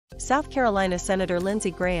South Carolina Senator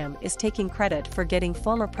Lindsey Graham is taking credit for getting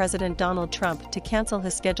former President Donald Trump to cancel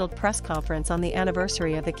his scheduled press conference on the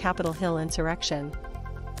anniversary of the Capitol Hill insurrection.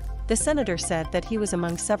 The senator said that he was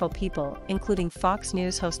among several people, including Fox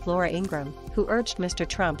News host Laura Ingraham, who urged Mr.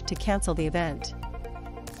 Trump to cancel the event.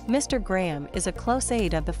 Mr. Graham is a close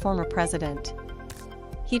aide of the former president.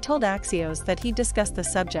 He told Axios that he discussed the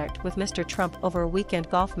subject with Mr. Trump over a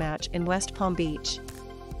weekend golf match in West Palm Beach.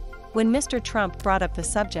 When Mr. Trump brought up the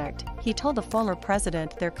subject, he told the former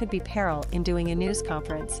president there could be peril in doing a news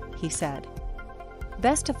conference, he said.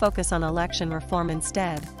 Best to focus on election reform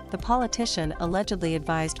instead, the politician allegedly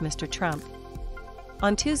advised Mr. Trump.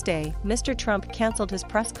 On Tuesday, Mr. Trump canceled his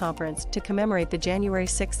press conference to commemorate the January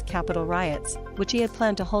 6 Capitol riots, which he had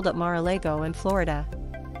planned to hold at Mar-a-Lago in Florida.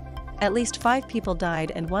 At least 5 people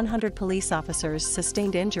died and 100 police officers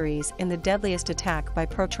sustained injuries in the deadliest attack by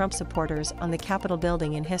pro-Trump supporters on the Capitol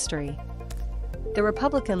building in history. The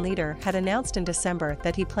Republican leader had announced in December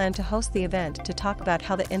that he planned to host the event to talk about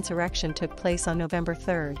how the insurrection took place on November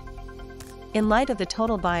 3. In light of the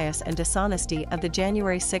total bias and dishonesty of the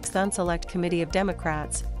January 6 Unselect Committee of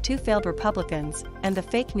Democrats, 2 failed Republicans, and the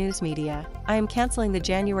fake news media, I am canceling the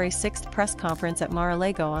January 6 press conference at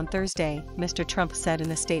Mar-a-Lago on Thursday, Mr. Trump said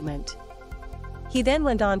in a statement. He then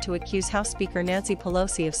went on to accuse House Speaker Nancy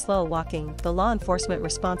Pelosi of slow-walking the law enforcement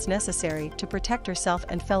response necessary to protect herself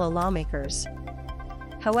and fellow lawmakers.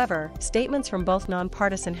 However, statements from both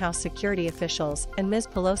nonpartisan House security officials and Ms.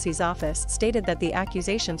 Pelosi's office stated that the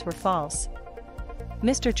accusations were false.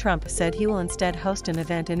 Mr. Trump said he will instead host an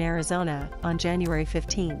event in Arizona on January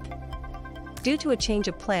 15. Due to a change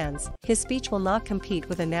of plans, his speech will not compete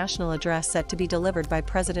with a national address set to be delivered by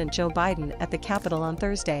President Joe Biden at the Capitol on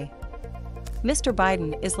Thursday. Mr.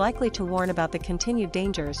 Biden is likely to warn about the continued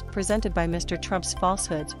dangers presented by Mr. Trump's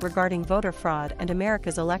falsehoods regarding voter fraud and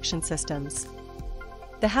America's election systems.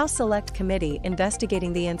 The House Select Committee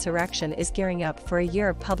investigating the insurrection is gearing up for a year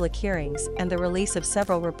of public hearings and the release of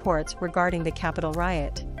several reports regarding the Capitol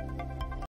riot.